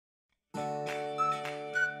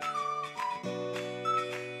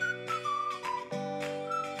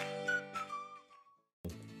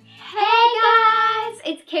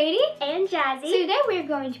Jazzy. So today we're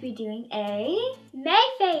going to be doing a May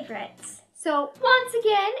favorites. So once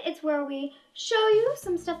again, it's where we show you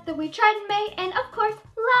some stuff that we tried in May and of course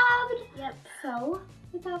loved. Yep. So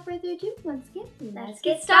without further ado, once again, let's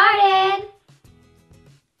get started.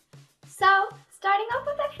 So starting off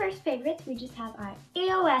with our first favorites, we just have our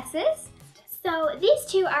EOS's. So these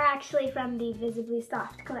two are actually from the Visibly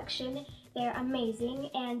Soft collection. They're amazing,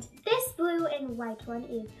 and this blue and white one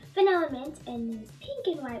is Vanilla Mint, and this pink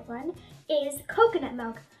and white one is Coconut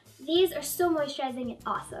Milk. These are so moisturizing and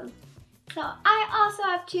awesome. So I also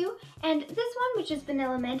have two, and this one, which is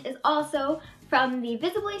Vanilla Mint, is also from the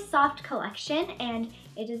Visibly Soft collection, and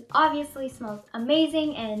it is obviously smells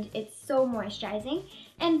amazing, and it's so moisturizing.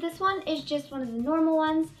 And this one is just one of the normal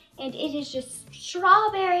ones, and it is just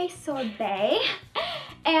strawberry sorbet.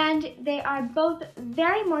 And they are both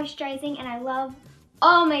very moisturizing, and I love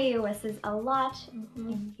all my EOS's a lot.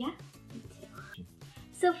 And yeah, me too.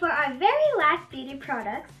 So for our very last beauty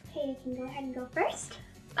products, Katie can go ahead and go first.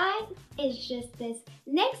 Mine is just this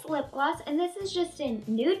NYX lip gloss, and this is just in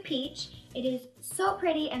Nude Peach. It is so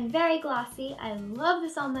pretty and very glossy. I love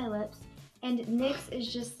this on my lips, and NYX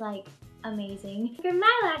is just like amazing. For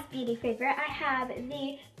my last beauty favorite, I have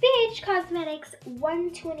the BH Cosmetics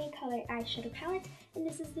 120 color eyeshadow palette, and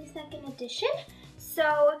this is the second edition.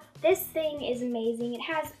 So this thing is amazing. It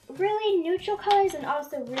has really neutral colors and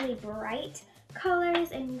also really bright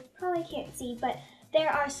colors, and you probably can't see, but there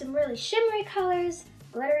are some really shimmery colors,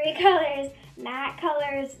 glittery colors, matte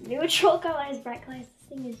colors, neutral colors, bright colors.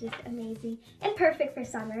 This thing is just amazing and perfect for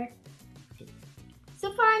summer.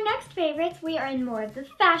 So for our next favorites, we are in more of the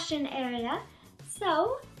fashion area.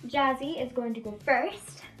 So Jazzy is going to go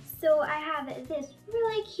first. So I have this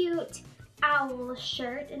really cute owl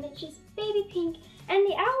shirt, and it's just baby pink, and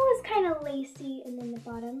the owl is kind of lacy, and then the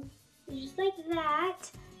bottom is just like that.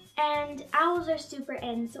 And owls are super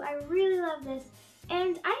in, so I really love this.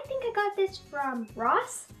 And I think I got this from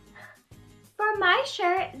Ross. For my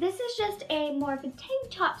shirt, this is just a more of a tank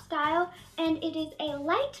top style, and it is a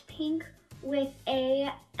light pink with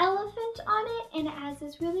a elephant on it, and it has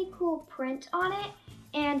this really cool print on it.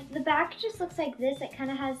 And the back just looks like this. It kind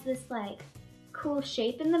of has this like cool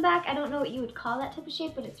shape in the back. I don't know what you would call that type of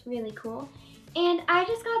shape, but it's really cool. And I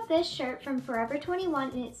just got this shirt from Forever 21,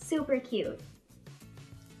 and it's super cute.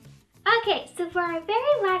 Okay, so for our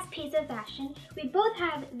very last piece of fashion, we both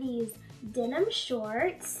have these denim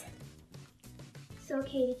shorts. So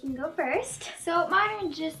Katie can go first. So mine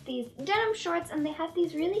are just these denim shorts, and they have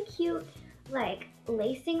these really cute like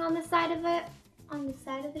lacing on the side of it, on the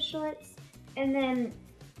side of the shorts. And then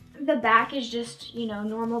the back is just, you know,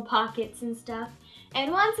 normal pockets and stuff.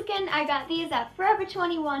 And once again, I got these at Forever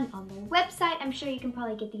 21 on their website. I'm sure you can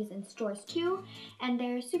probably get these in stores too. And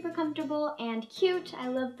they're super comfortable and cute. I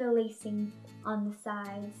love the lacing on the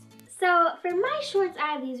sides. So for my shorts, I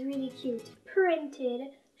have these really cute printed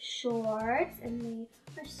shorts, and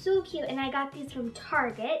they are so cute. And I got these from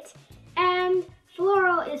Target. And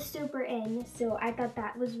floral is super in, so I thought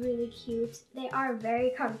that was really cute. They are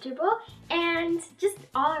very comfortable and just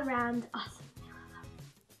all around awesome.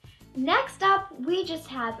 Next up, we just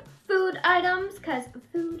have food items, because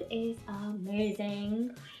food is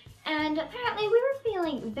amazing. And apparently we were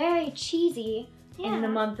feeling very cheesy in the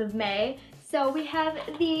month of May. So we have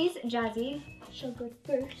these. Jazzy, she'll go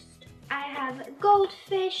first. I have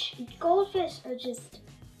goldfish. Goldfish are just,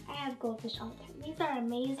 I have goldfish all the time. These are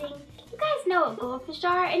amazing. You guys know what goldfish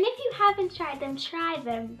are, and if you haven't tried them, try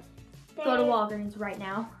them. Go to Walgreens right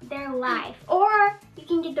now. They're life. Or you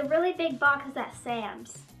can get the really big boxes at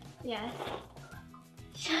Sam's. Yes.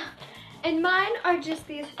 And mine are just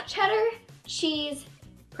these cheddar cheese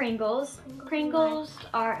Pringles. Pringles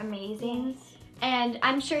are amazing. Yes. And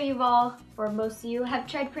I'm sure you've all, or most of you, have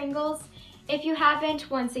tried Pringles. If you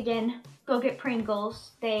haven't, once again, go get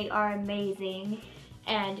Pringles. They are amazing,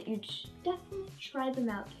 and you definitely try them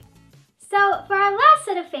out. So for our last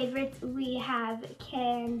set of favorites, we have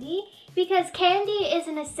candy, because candy is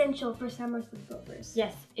an essential for summer sleepovers.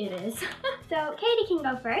 Yes, it is. So Katie can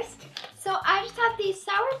go first. So I just have these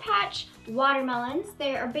Sour Patch watermelons.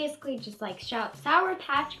 They are basically just like Sour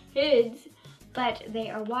Patch Kids, but they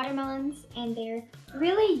are watermelons, and they're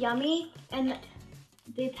really yummy, and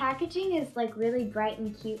the packaging is like really bright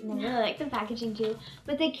and cute, and I really like the packaging too,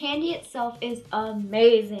 but the candy itself is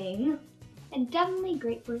amazing. And definitely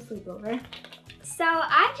great for a sleepover. So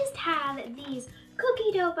I just have these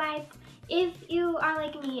cookie dough bites. If you are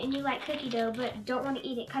like me and you like cookie dough but don't want to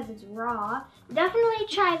eat it because it's raw, definitely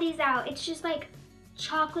try these out. It's just like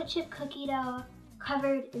chocolate chip cookie dough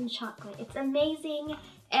covered in chocolate. It's amazing,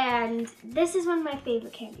 and this is one of my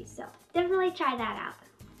favorite candies, so definitely try that out.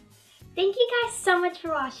 Thank you guys so much for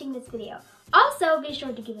watching this video. Also, be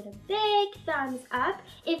sure to give it a big thumbs up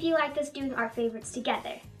if you like us doing our favorites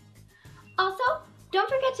together. Also, don't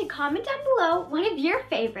forget to comment down below one of your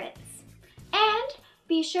favorites. And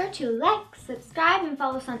be sure to like, subscribe, and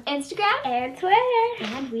follow us on Instagram And Twitter.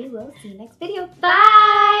 And we will see you next video.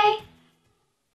 Bye!